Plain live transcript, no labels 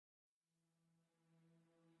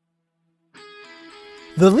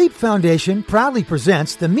The Leap Foundation proudly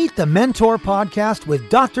presents the Meet the Mentor podcast with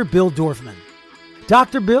Dr. Bill Dorfman.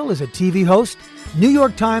 Dr. Bill is a TV host, New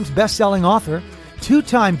York Times best-selling author,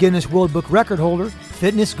 two-time Guinness World Book record holder,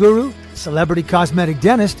 fitness guru, celebrity cosmetic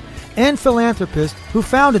dentist, and philanthropist who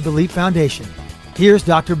founded the Leap Foundation. Here's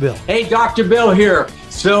Dr. Bill. Hey, Dr. Bill here.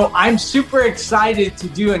 So I'm super excited to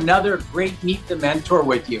do another great Meet the Mentor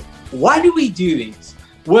with you. Why do we do these?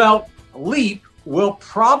 Well, Leap will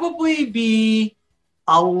probably be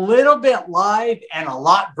a little bit live and a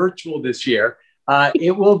lot virtual this year.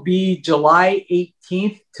 It will be July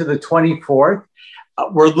 18th to the 24th.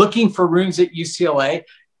 We're looking for rooms at UCLA.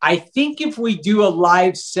 I think if we do a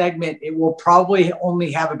live segment, it will probably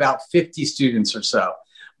only have about 50 students or so.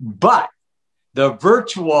 But the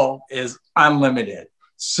virtual is unlimited.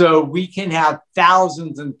 So we can have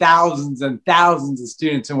thousands and thousands and thousands of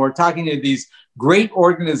students. And we're talking to these great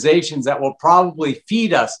organizations that will probably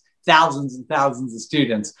feed us thousands and thousands of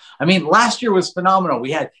students. I mean, last year was phenomenal.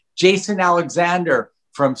 We had Jason Alexander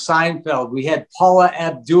from Seinfeld. We had Paula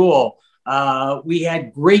Abdul. We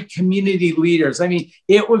had great community leaders. I mean,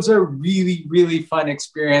 it was a really, really fun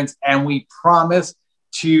experience. And we promise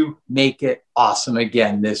to make it awesome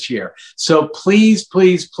again this year. So please,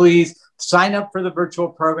 please, please sign up for the virtual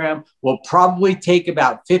program. We'll probably take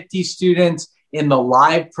about 50 students in the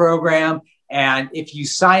live program. And if you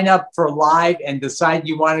sign up for live and decide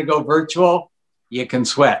you want to go virtual, you can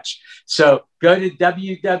switch. So go to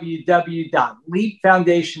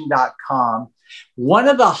www.leapfoundation.com. One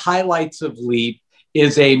of the highlights of Leap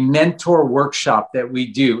is a mentor workshop that we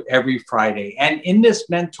do every Friday. And in this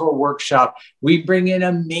mentor workshop, we bring in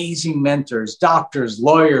amazing mentors, doctors,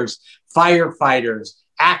 lawyers, firefighters,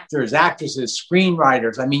 actors, actresses,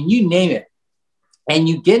 screenwriters. I mean, you name it. And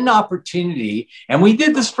you get an opportunity, and we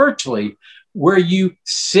did this virtually, where you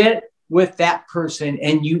sit with that person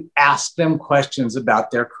and you ask them questions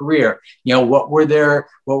about their career. You know, what were their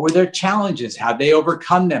challenges? How'd they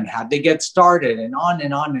overcome them? How'd they get started? And on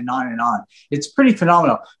and on and on and on. It's pretty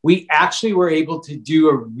phenomenal. We actually were able to do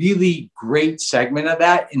a really great segment of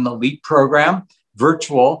that in the LEAP program,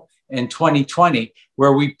 virtual, in 2020,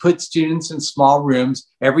 where we put students in small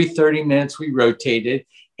rooms. Every 30 minutes we rotated,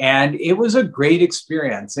 and it was a great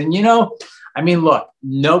experience. And, you know, I mean, look,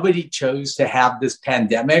 nobody chose to have this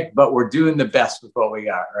pandemic, but we're doing the best with what we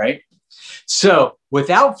got, right? So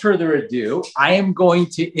without further ado, I am going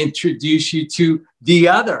to introduce you to the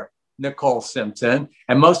other Nicole Simpson.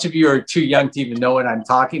 And most of you are too young to even know what I'm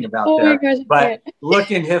talking about there. But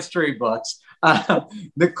look in history books.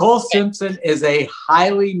 Nicole Simpson is a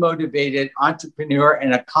highly motivated entrepreneur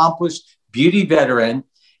and accomplished beauty veteran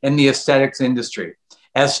in the aesthetics industry.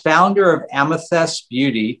 As founder of Amethyst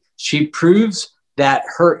Beauty, she proves that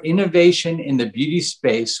her innovation in the beauty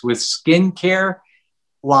space with skincare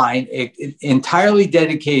line entirely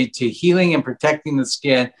dedicated to healing and protecting the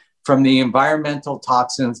skin from the environmental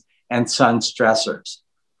toxins and sun stressors.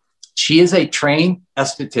 She is a trained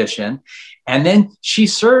esthetician, and then she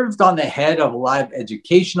served on the head of a lot of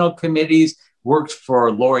educational committees, worked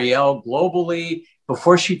for L'Oreal globally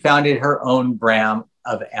before she founded her own brand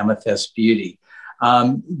of Amethyst Beauty.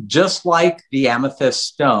 Just like the amethyst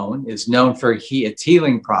stone is known for its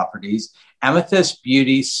healing properties, Amethyst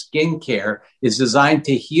Beauty skincare is designed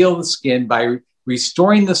to heal the skin by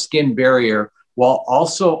restoring the skin barrier while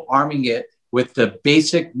also arming it with the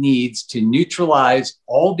basic needs to neutralize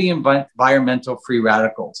all the environmental free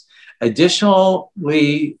radicals.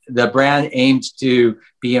 Additionally, the brand aims to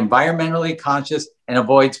be environmentally conscious and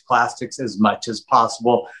avoids plastics as much as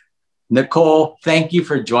possible. Nicole, thank you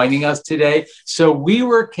for joining us today. So we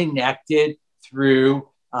were connected through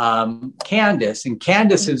Candace, and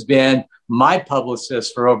Candace has been my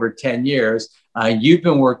publicist for over 10 years. You've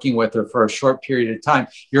been working with her for a short period of time.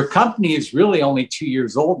 Your company is really only 2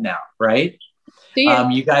 years old now, right?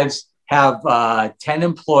 You guys have 10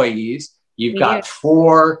 employees. You've got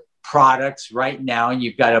 4 products right now, and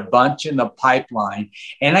you've got a bunch in the pipeline.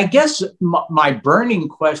 And I guess my burning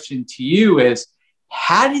question to you is,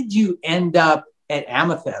 how did you end up at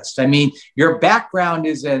Amethyst? I mean, your background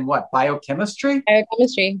is in what, biochemistry?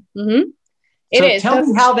 Biochemistry. Mm-hmm. Tell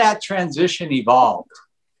me how that transition evolved.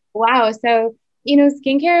 Wow. So, you know,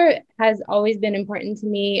 skincare has always been important to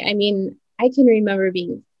me. I mean, I can remember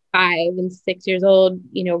being 5 and 6 years old,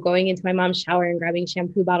 you know, going into my mom's shower and grabbing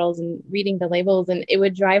shampoo bottles and reading the labels. And it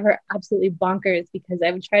would drive her absolutely bonkers because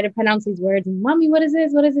I would try to pronounce these words and, Mommy, what is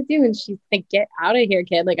this? What does it do? And she's like, get out of here,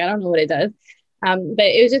 kid. Like, I don't know what it does. But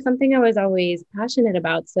it was just something I was always passionate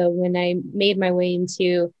about. So when I made my way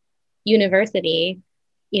into university,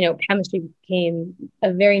 chemistry became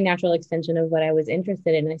a very natural extension of what I was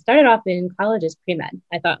interested in. I started off in college as pre-med.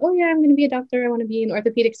 I thought, oh yeah, I'm going to be a doctor. I want to be an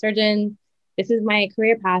orthopedic surgeon. This is my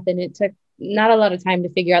career path. And it took not a lot of time to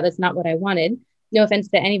figure out that's not what I wanted. No offense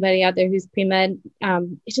to anybody out there who's pre-med.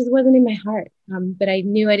 It just wasn't in my heart. But I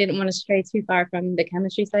knew I didn't want to stray too far from the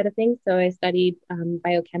chemistry side of things. So I studied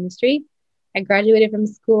biochemistry. I graduated from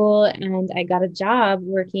school and I got a job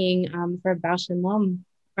working for Bausch & Lomb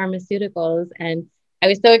Pharmaceuticals. And I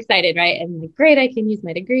was so excited, right? I'm like, great, I can use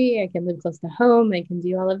my degree. I can live close to home. I can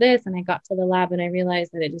do all of this. And I got to the lab and I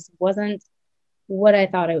realized that it just wasn't what I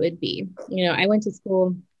thought it would be. I went to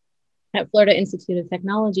school at Florida Institute of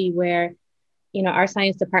Technology where, our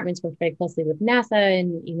science departments worked very closely with NASA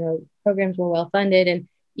and, programs were well funded and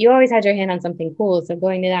you always had your hand on something cool. So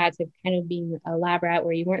going to that to kind of being a lab rat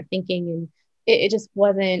where you weren't thinking and it just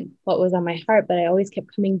wasn't what was on my heart, but I always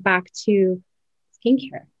kept coming back to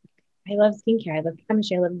skincare. I love skincare. I love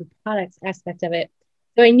chemistry. I love the products aspect of it.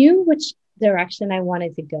 So I knew which direction I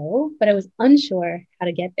wanted to go, but I was unsure how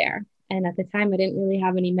to get there. And at the time, I didn't really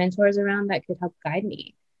have any mentors around that could help guide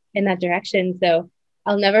me in that direction. So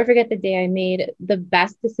I'll never forget the day I made the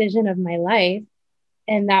best decision of my life.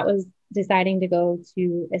 And that was deciding to go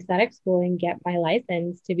to aesthetic school and get my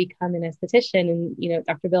license to become an esthetician. And,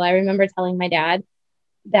 Dr. Bill, I remember telling my dad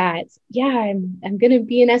that, yeah, I'm going to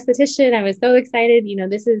be an esthetician. I was so excited.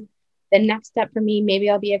 This is the next step for me. Maybe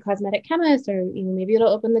I'll be a cosmetic chemist or, maybe it'll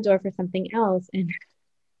open the door for something else. And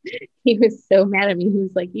he was so mad at me. He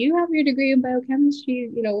was like, you have your degree in biochemistry.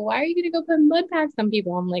 Why are you going to go put blood packs on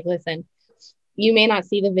people? I'm like, listen, you may not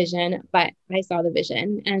see the vision, but I saw the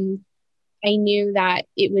vision and I knew that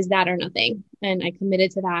it was that or nothing. And I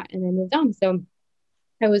committed to that and I moved on. So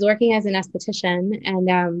I was working as an esthetician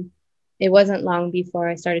and it wasn't long before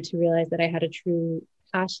I started to realize that I had a true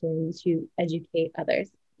passion to educate others.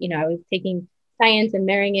 I was taking science and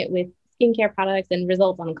marrying it with skincare products and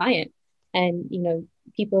results on a client. And,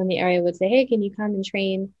 people in the area would say, hey, can you come and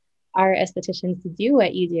train our estheticians to do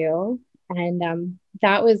what you do? And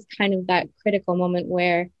that was kind of that critical moment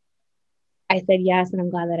where I said yes, and I'm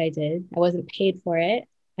glad that I did. I wasn't paid for it.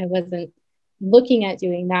 I wasn't looking at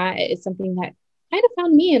doing that. It's something that kind of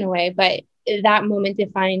found me in a way, but that moment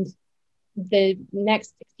defined the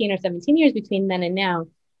next 16 or 17 years between then and now,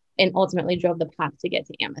 and ultimately drove the path to get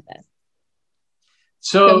to Amethyst.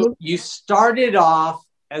 So you started off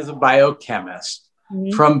as a biochemist.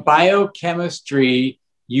 Mm-hmm. From biochemistry,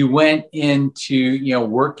 you went into,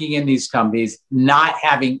 working in these companies, not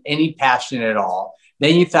having any passion at all.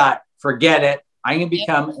 Then you thought, forget it. I'm going to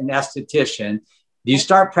become an esthetician. You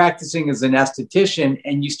start practicing as an esthetician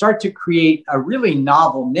and you start to create a really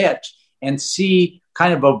novel niche and see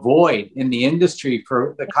kind of a void in the industry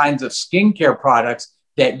for the kinds of skincare products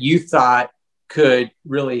that you thought could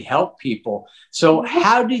really help people. So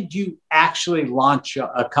how did you actually launch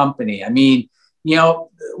a company? I mean,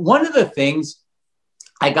 one of the things,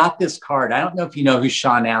 I got this card. I don't know if you know who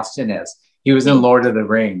Sean Astin is. He was in Lord of the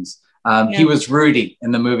Rings. He was Rudy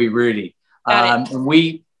in the movie Rudy. And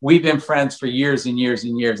we've been friends for years and years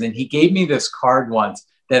and years. And he gave me this card once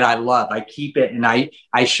that I love. I keep it and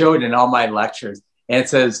I show it in all my lectures. And it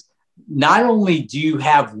says, not only do you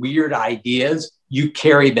have weird ideas, you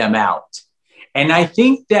carry them out. And I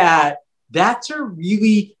think that that's a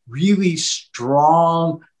really, really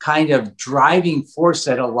strong kind of driving force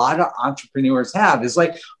that a lot of entrepreneurs have. Is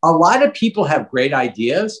like a lot of people have great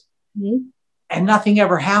ideas and nothing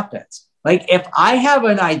ever happens. Like if I have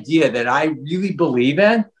an idea that I really believe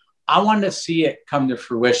in, I want to see it come to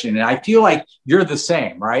fruition. And I feel like you're the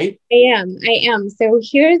same, right? I am. So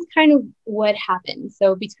here's kind of what happened.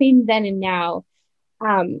 So between then and now,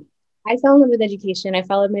 I fell in love with education. I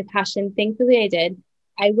followed my passion. Thankfully, I did.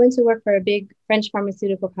 I went to work for a big French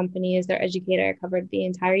pharmaceutical company as their educator. I covered the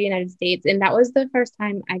entire United States. And that was the first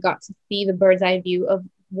time I got to see the bird's eye view of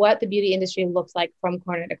what the beauty industry looks like from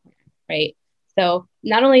corner to corner, right? So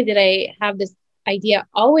not only did I have this idea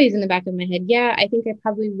always in the back of my head, yeah, I think I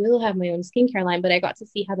probably will have my own skincare line, but I got to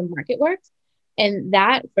see how the market works. And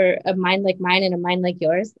that for a mind like mine and a mind like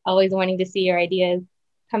yours, always wanting to see your ideas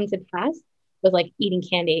come to pass, was like eating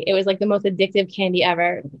candy. It was like the most addictive candy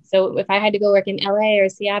ever. So if I had to go work in LA or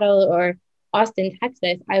Seattle or Austin,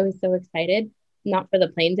 Texas, I was so excited, not for the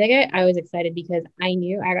plane ticket. I was excited because I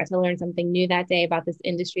knew I got to learn something new that day about this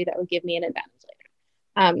industry that would give me an advantage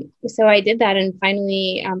later. So I did that. And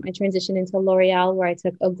finally, I transitioned into L'Oreal, where I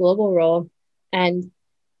took a global role. And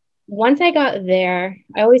once I got there,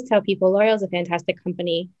 I always tell people L'Oreal is a fantastic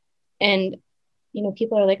company. And,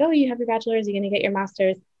 people are like, oh, you have your bachelor's, you're going to get your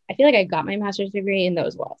master's. I feel like I got my master's degree in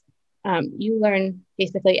those walls. You learn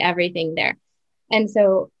basically everything there. And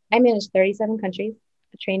so I managed 37 countries.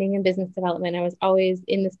 training in business development. I was always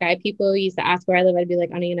in the sky. People used to ask where I live. I'd be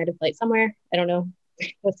like on a United flight somewhere. I don't know.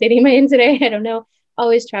 What city am I in today? I don't know.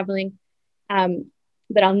 Always traveling.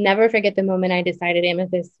 But I'll never forget the moment I decided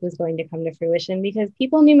Amethyst was going to come to fruition, because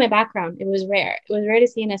people knew my background. It was rare. It was rare to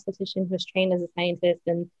see an esthetician who was trained as a scientist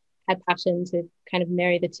and had passion to kind of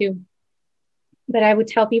marry the two. But I would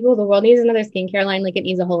tell people the world needs another skincare line like it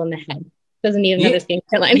needs a hole in the head. It doesn't need another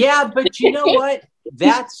skincare line. Yeah, but you know what?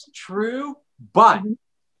 That's true. But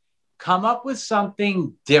come up with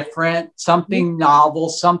something different, something novel,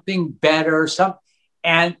 something better,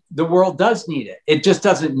 and the world does need it. It just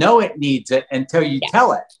doesn't know it needs it until you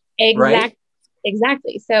tell it. Exactly. Right?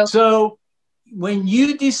 Exactly. So when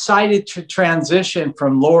you decided to transition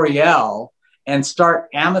from L'Oreal and start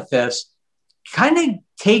Amethyst, kind of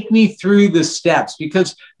take me through the steps,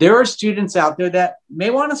 because there are students out there that may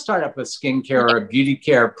want to start up a skincare or a beauty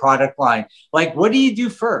care product line. Like, what do you do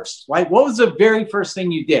first? Like, what was the very first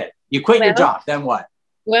thing you did? You quit your job, then what?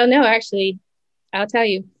 Well, no, actually, I'll tell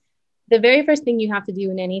you. The very first thing you have to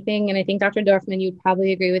do in anything, and I think Dr. Dorfman, you'd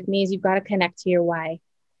probably agree with me, is you've got to connect to your why.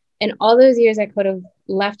 And all those years I could have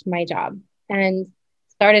left my job and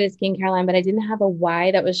started a skincare line, but I didn't have a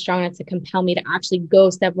why that was strong enough to compel me to actually go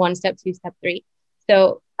step 1, step 2, step 3.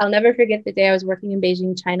 So I'll never forget the day I was working in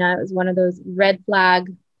Beijing, China. It was one of those red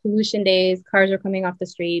flag pollution days. Cars were coming off the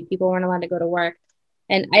street. People weren't allowed to go to work.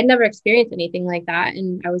 And I'd never experienced anything like that.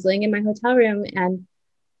 And I was laying in my hotel room and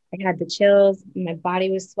I had the chills. My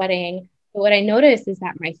body was sweating. But what I noticed is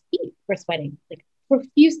that my feet were sweating, like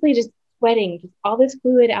profusely just sweating, just all this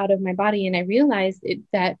fluid out of my body. And I realized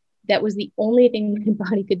that was the only thing my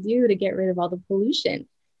body could do to get rid of all the pollution.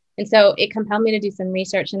 And so it compelled me to do some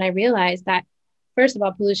research. And I realized that, first of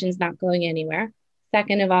all, pollution is not going anywhere.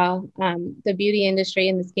 Second of all, the beauty industry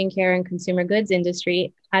and the skincare and consumer goods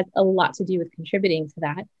industry has a lot to do with contributing to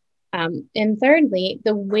that. And thirdly,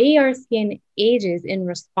 the way our skin ages in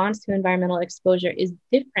response to environmental exposure is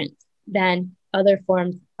different than other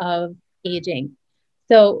forms of aging.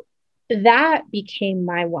 So that became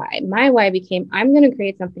my why. My why became, I'm going to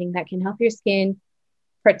create something that can help your skin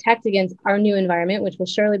protect against our new environment, which will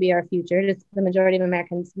surely be our future. Just the majority of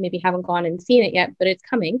Americans maybe haven't gone and seen it yet, but it's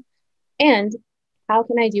coming. And how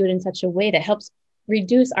can I do it in such a way that helps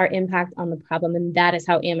reduce our impact on the problem? And that is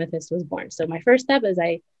how Amethyst was born. So my first step is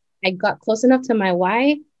I got close enough to my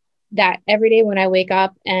why that every day when I wake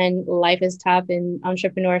up and life is tough and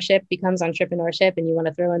entrepreneurship becomes entrepreneurship and you want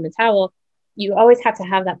to throw in the towel, you always have to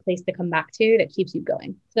have that place to come back to that keeps you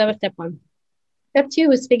going. So that was step 1. Step 2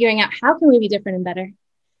 was figuring out how can we be different and better?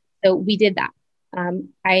 So we did that.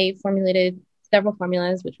 I formulated several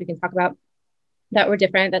formulas, which we can talk about, that were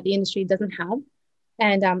different, that the industry doesn't have.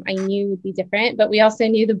 And I knew would be different, but we also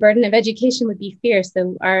knew the burden of education would be fierce.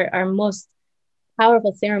 So our most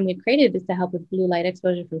powerful serum we've created is to help with blue light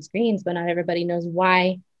exposure from screens, but not everybody knows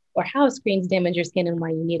why or how screens damage your skin and why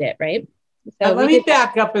you need it, right? So let me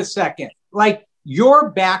back up a second. Like your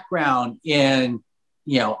background in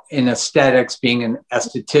aesthetics, being an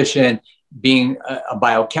esthetician, being a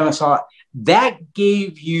biochemist, that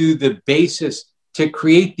gave you the basis to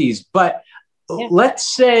create these. But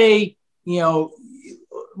let's say,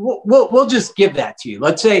 we'll just give that to you.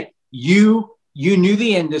 Let's say you knew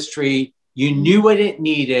the industry, you knew what it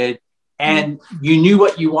needed, and you knew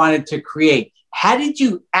what you wanted to create. How did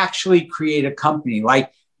you actually create a company?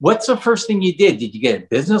 Like, what's the first thing you did? Did you get a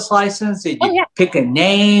business license? Did you pick a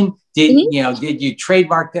name? Did you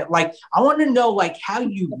trademark that? Like, I want to know like how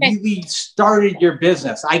you really started your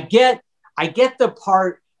business. I get the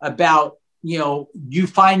part about, you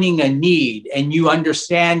finding a need and you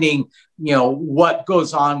understanding, what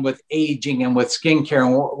goes on with aging and with skincare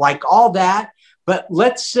and like all that. But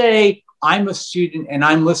let's say I'm a student and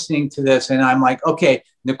I'm listening to this and I'm like, okay,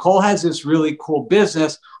 Nicole has this really cool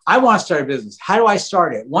business. I want to start a business. How do I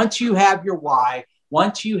start it? Once you have your why,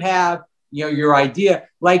 once you have, your idea,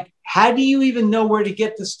 like, how do you even know where to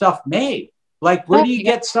get the stuff made? Like, where do you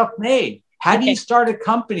get stuff made? How do you start a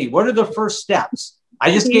company? What are the first steps?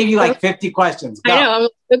 I just gave you like 50 questions. Go. I know.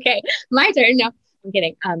 Okay. My turn. No, I'm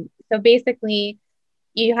kidding. So basically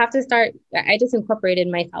you have to start, I just incorporated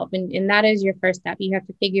myself and that is your first step. You have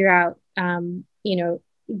to figure out, do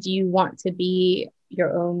you want to be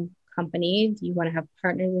your own company? Do you want to have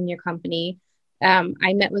partners in your company?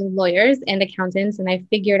 I met with lawyers and accountants and I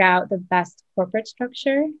figured out the best corporate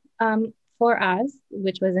structure for us,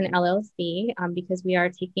 which was an LLC, because we are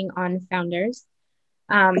taking on founders.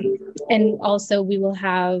 And also we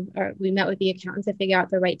met with the accountant to figure out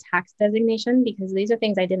the right tax designation, because these are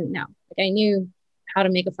things I didn't know. Like I knew how to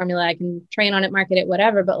make a formula, I can train on it, market it,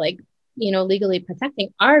 whatever, but like, legally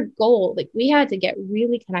protecting our goal, like we had to get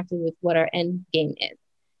really connected with what our end game is.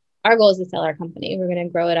 Our goal is to sell our company. We're going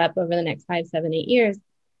to grow it up over the next 5, 7, 8 years,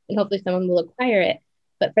 and hopefully someone will acquire it.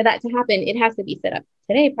 But for that to happen, it has to be set up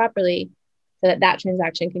today properly so that that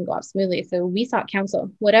transaction can go off smoothly. So we sought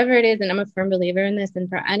counsel, whatever it is. And I'm a firm believer in this. And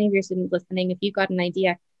for any of your students listening, if you've got an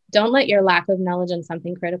idea, don't let your lack of knowledge on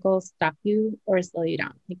something critical stop you or slow you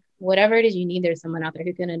down. Like, whatever it is you need, there's someone out there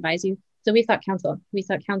who can advise you. So we sought counsel. We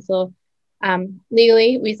sought counsel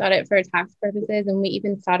legally. We sought it for tax purposes. And we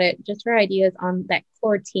even sought it just for ideas on that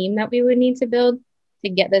core team that we would need to build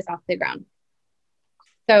to get this off the ground.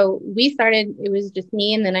 So we started, it was just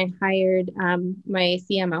me. And then I hired my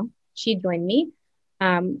CMO. She joined me.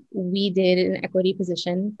 We did an equity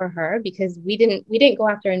position for her because we didn't go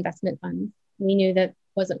after investment funds. We knew that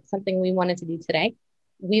wasn't something we wanted to do today.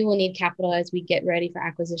 We will need capital as we get ready for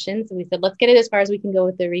acquisition. So we said, let's get it as far as we can go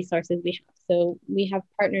with the resources we have. So we have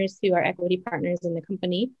partners who are equity partners in the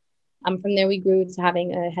company. From there, we grew to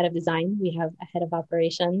having a head of design. We have a head of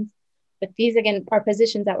operations. But these, again, are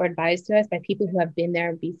positions that were advised to us by people who have been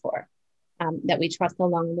there before, that we trust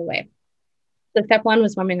along the way. So step 1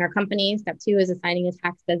 was forming our company. Step 2 is assigning a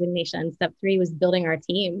tax designation. Step 3 was building our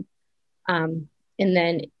team. And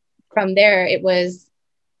then from there, it was,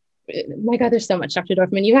 my God, there's so much, Dr.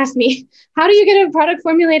 Dorfman. You asked me, how do you get a product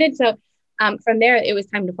formulated? So from there, it was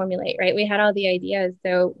time to formulate, right? We had all the ideas.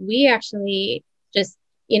 So we actually just,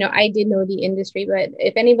 I did know the industry, but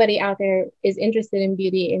if anybody out there is interested in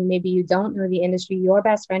beauty and maybe you don't know the industry, your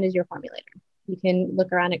best friend is your formulator. You can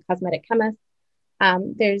look around at cosmetic chemists.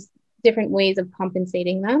 There's different ways of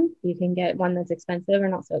compensating them. You can get one that's expensive or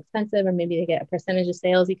not so expensive, or maybe they get a percentage of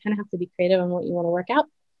sales. You kind of have to be creative on what you want to work out.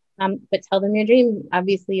 But tell them your dream.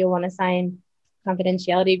 Obviously, you'll want to sign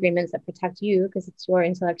confidentiality agreements that protect you because it's your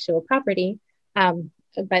intellectual property.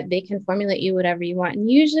 But they can formulate you whatever you want.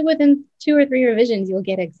 And usually within 2 or 3 revisions, you'll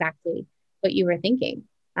get exactly what you were thinking.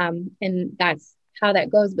 And that's how that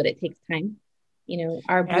goes, but it takes time.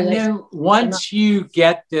 And then once you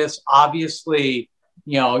get this, obviously,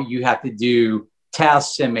 you have to do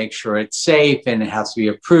tests and make sure it's safe and it has to be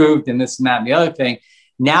approved and this and that and the other thing.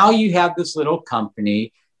 Now you have this little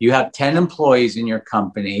company, you have 10 employees in your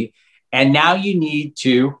company, and now you need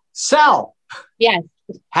to sell. Yes.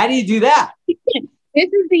 How do you do that? This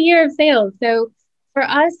is the year of sales. So for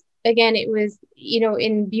us, again, it was,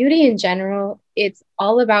 in beauty in general, it's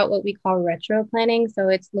all about what we call retro planning. So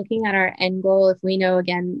it's looking at our end goal. If we know,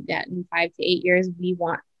 again, that in 5 to 8 years, we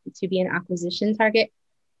want to be an acquisition target,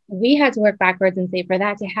 we had to work backwards and say, for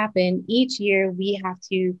that to happen, each year we have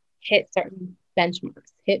to hit certain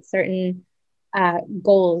benchmarks, hit certain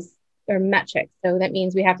goals or metrics. So that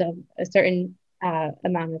means we have to have a certain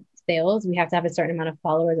amount of sales. We have to have a certain amount of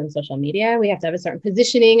followers on social media. We have to have a certain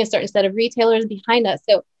positioning, a certain set of retailers behind us.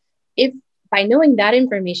 So if by knowing that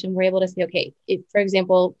information, we're able to say, okay, if, for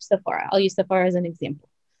example, Sephora, I'll use Sephora as an example.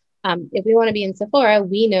 If we want to be in Sephora,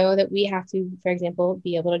 we know that we have to, for example,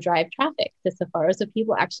 be able to drive traffic to Sephora so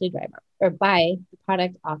people actually drive or buy the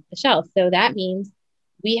product off the shelf. So that means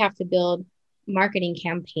we have to build marketing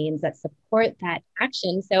campaigns that support that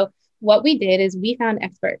action. So what we did is we found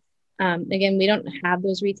experts. Again, we don't have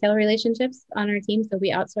those retail relationships on our team, so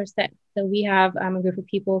we outsource that. So we have a group of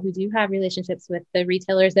people who do have relationships with the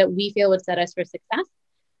retailers that we feel would set us for success.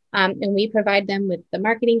 And we provide them with the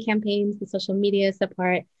marketing campaigns, the social media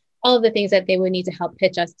support, all of the things that they would need to help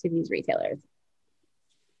pitch us to these retailers.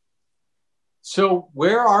 So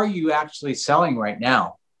where are you actually selling right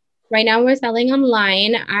now? Right now we're selling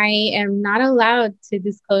online. I am not allowed to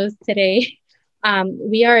disclose today.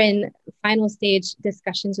 We are in final stage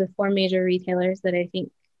discussions with 4 major retailers that I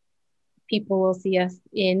think people will see us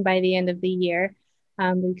in by the end of the year,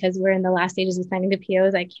 because we're in the last stages of signing the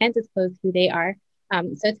POs. I can't disclose who they are.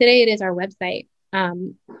 So today it is our website,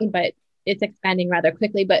 but it's expanding rather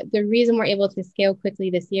quickly. But the reason we're able to scale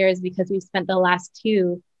quickly this year is because we've spent the last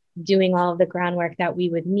 2 doing all of the groundwork that we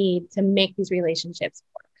would need to make these relationships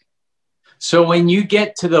work. So when you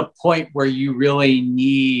get to the point where you really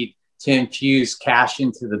need to infuse cash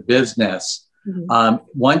into the business,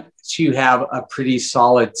 once you have a pretty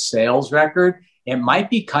solid sales record, it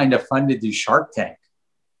might be kind of fun to do Shark Tank.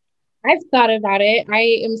 I've thought about it.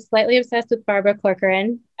 I am slightly obsessed with Barbara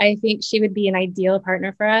Corcoran. I think she would be an ideal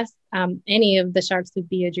partner for us. Any of the sharks would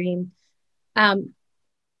be a dream. But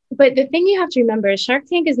the thing you have to remember is Shark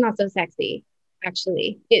Tank is not so sexy,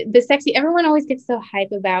 actually. Everyone always gets so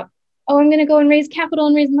hype about, oh, I'm going to go and raise capital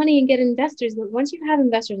and raise money and get investors. But once you have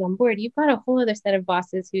investors on board, you've got a whole other set of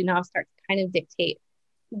bosses who now start to kind of dictate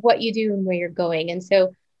what you do and where you're going. And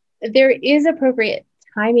so there is appropriate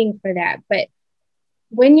timing for that. But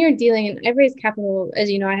when you're dealing, and I've raised capital,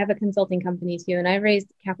 as you know, I have a consulting company too, and I've raised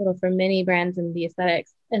capital for many brands in the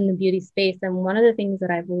aesthetics in the beauty space. And one of the things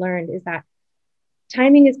that I've learned is that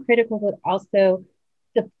timing is critical, but also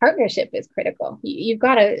the partnership is critical. You've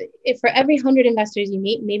got to, if for every 100 investors you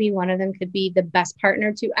meet, maybe one of them could be the best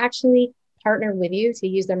partner to actually partner with you to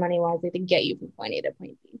use their money wisely to get you from point A to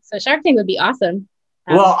point B. So Shark Tank would be awesome.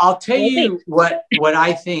 Well, I'll tell you what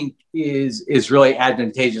I think is really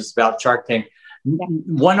advantageous about Shark Tank. Yeah.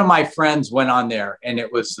 One of my friends went on there, and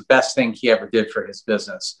it was the best thing he ever did for his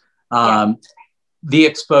business. The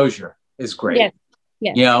exposure is great. Yes.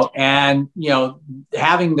 Yes. You know, and, you know,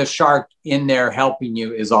 having the shark in there helping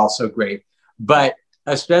you is also great. But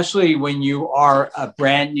especially when you are a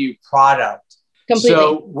brand new product. Completely.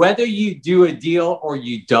 So whether you do a deal or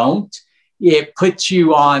you don't, it puts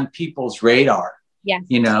you on people's radar. Yes.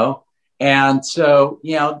 You know, and so,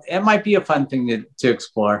 you know, it might be a fun thing to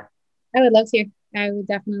explore. I would love to. I would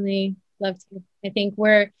definitely love to. I think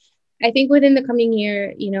within the coming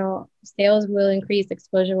year, you know, sales will increase,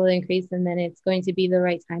 exposure will increase, and then it's going to be the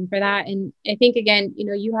right time for that. And I think, again, you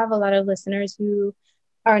know, you have a lot of listeners who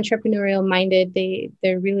are entrepreneurial minded.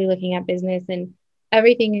 They're really looking at business, and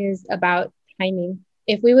everything is about timing.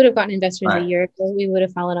 If we would have gotten investors a year ago, we would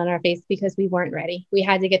have fallen on our face because we weren't ready. We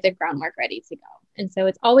had to get the groundwork ready to go. And so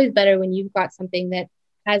it's always better when you've got something that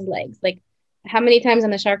has legs. Like, how many times on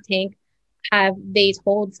the Shark Tank have they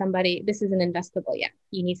told somebody this isn't investable yet?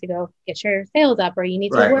 You need to go get your sales up, or you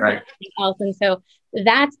need to work on something else. And so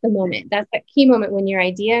that's the moment. That's that key moment when your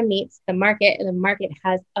idea meets the market and the market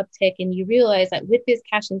has uptick, and you realize that with this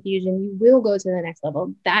cash infusion, you will go to the next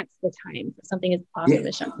level. That's the time for something as awesome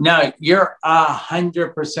as Shark Tank. No, you're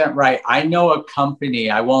 100% right. I know a company,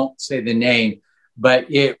 I won't say the name,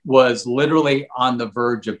 but it was literally on the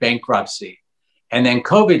verge of bankruptcy. And then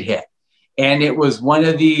COVID hit. And it was one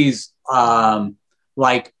of these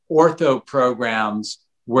like ortho programs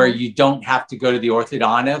where you don't have to go to the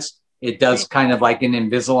orthodontist. It does kind of like an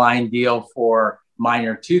Invisalign deal for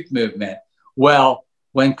minor tooth movement. Well,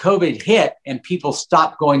 when COVID hit and people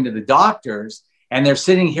stopped going to the doctors and they're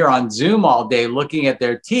sitting here on Zoom all day looking at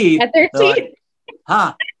their teeth, like,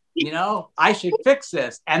 you know, I should fix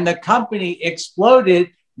this. And the company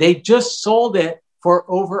exploded. They just sold it for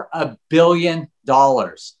over $1 billion.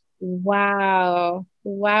 Wow.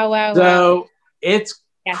 So it's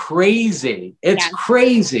crazy. It's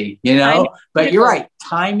crazy, you know, but you're right.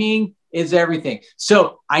 Timing is everything.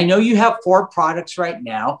 So I know you have 4 products right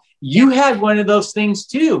now. You had one of those things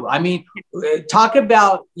too. I mean, talk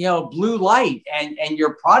about, you know, blue light and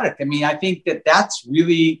your product. I mean, I think that's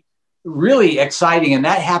really, really exciting. And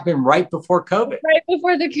that happened right before COVID. Right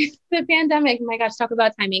before the pandemic. My gosh, talk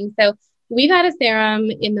about timing. So we've had a serum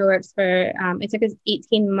in the works for, it took us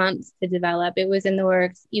 18 months to develop. It was in the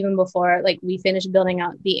works even before, like, we finished building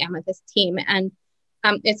out the Amethyst team. And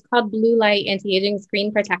it's called Blue Light Anti-Aging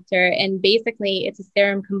Screen Protector. And basically, it's a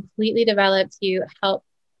serum completely developed to help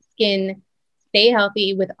skin stay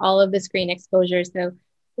healthy with all of the screen exposure. So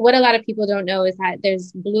what a lot of people don't know is that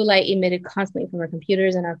there's blue light emitted constantly from our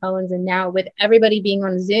computers and our phones. And now with everybody being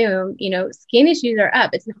on Zoom, you know, skin issues are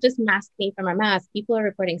up. It's not just masking from our mask. People are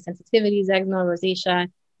reporting sensitivities, eczema, rosacea,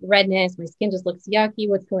 redness. My skin just looks yucky.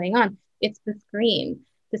 What's going on? It's the screen.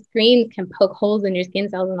 The screen can poke holes in your skin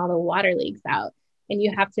cells and all the water leaks out. And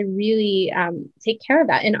you have to really take care of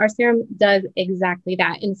that. And our serum does exactly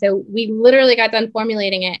that. And so we literally got done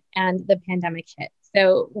formulating it and the pandemic hit.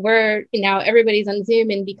 So we're now everybody's on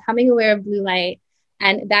Zoom and becoming aware of blue light.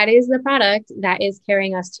 And that is the product that is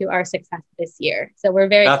carrying us to our success this year. So we're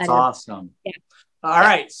very excited. That's awesome. Yeah. All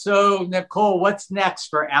right. So Nicole, what's next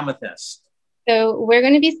for Amethyst? So we're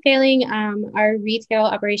going to be scaling our retail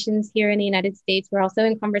operations here in the United States. We're also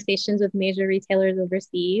in conversations with major retailers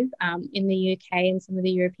overseas in the UK and some of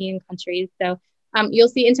the European countries. So you'll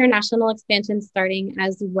see international expansion starting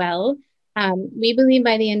as well. We believe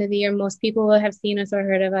by the end of the year, most people will have seen us or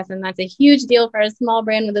heard of us, and that's a huge deal for a small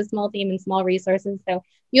brand with a small team and small resources. So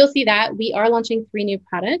you'll see that. We are launching 3 new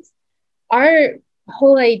products. Our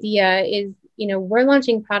whole idea is, you know, we're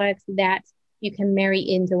launching products that you can marry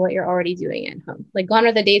into what you're already doing at home. Like, gone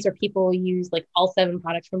are the days where people use like all 7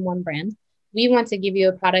 products from one brand. We want to give you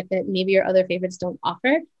a product that maybe your other favorites don't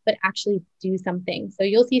offer, but actually do something. So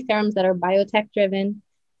you'll see serums that are biotech driven,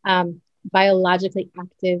 biologically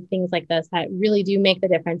active, things like this that really do make the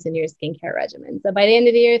difference in your skincare regimen. So by the end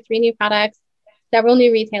of the year, 3 new products, several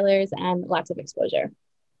new retailers, and lots of exposure.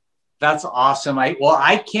 That's awesome.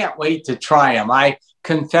 I can't wait to try them. I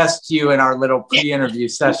confessed to you in our little pre-interview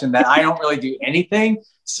session that I don't really do anything.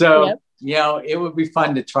 So, you know, it would be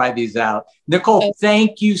fun to try these out. Nicole,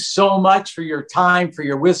 thank you so much for your time, for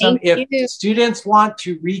your wisdom. If students want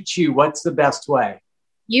to reach you, what's the best way?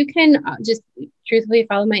 You can just truthfully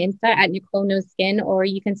follow my Insta at Nicole Knows Skin, or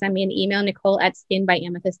you can send me an email,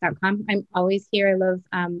 nicole@skinbyamethyst.com. I'm always here. I love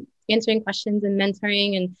answering questions and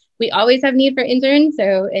mentoring, and we always have need for interns.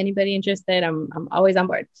 So anybody interested, I'm always on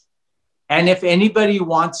board. And if anybody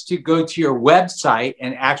wants to go to your website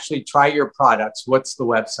and actually try your products, what's the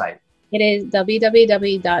website? It is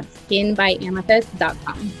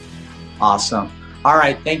www.skinbyamethyst.com. Awesome. All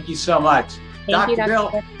right. Thank you so much. Thank you, Dr. Bill,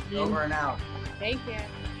 Dr. over and out. Thank you.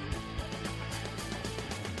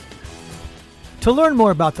 To learn more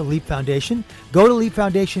about the LEAP Foundation, go to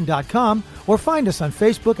leapfoundation.com or find us on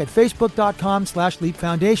Facebook at facebook.com/Leap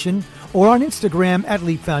Foundation or on Instagram at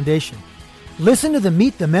Leap Foundation. Listen to the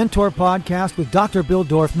Meet the Mentor podcast with Dr. Bill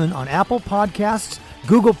Dorfman on Apple Podcasts,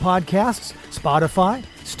 Google Podcasts, Spotify,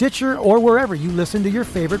 Stitcher, or wherever you listen to your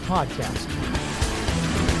favorite podcasts.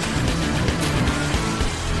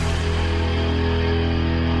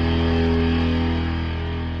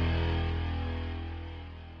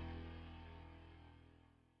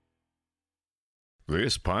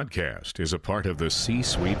 This podcast is a part of the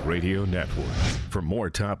C-Suite Radio Network. For more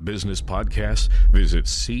top business podcasts, visit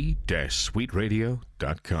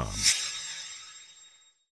c-suiteradio.com.